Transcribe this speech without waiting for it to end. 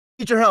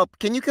Need your help.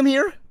 Can you come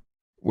here?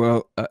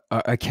 Well,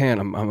 I can't.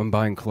 I'm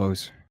buying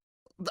clothes.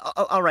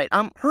 All right.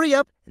 Hurry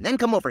up and then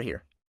come over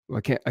here.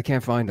 I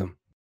can't find them.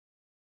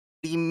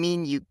 What do you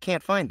mean you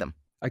can't find them?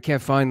 I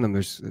can't find them.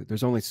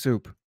 There's only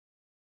soup. What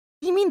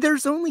do you mean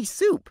there's only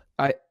soup?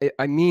 I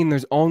mean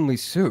there's only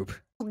soup.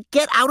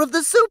 Get out of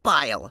the soup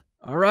aisle.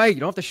 All right, you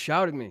don't have to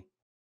shout at me.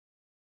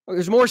 Look,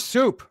 there's more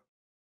soup.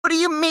 What do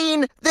you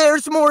mean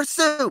there's more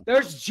soup?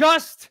 There's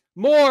just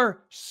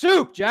more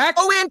soup, Jack.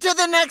 Go into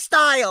the next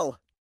aisle.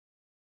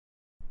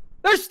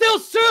 There's still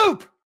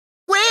soup.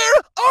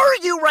 Where are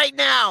you right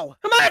now?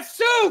 I'm at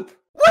soup.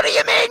 What do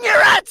you mean you're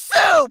at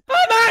soup?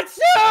 I'm at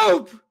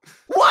soup.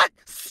 What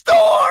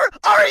store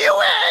are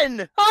you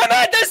in? I'm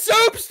at the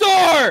soup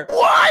store.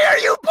 Why are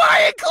you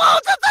buying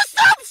clothes at the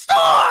soup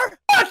store?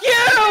 Fuck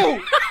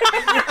you!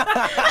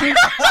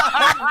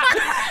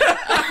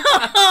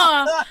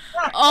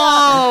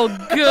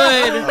 Oh,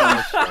 good.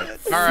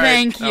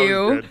 Thank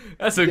you.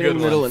 That's a good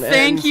one.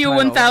 Thank you,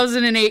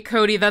 1008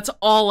 Cody. That's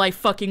all I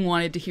fucking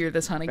wanted to hear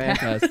this Hunicast.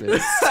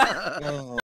 Fantastic.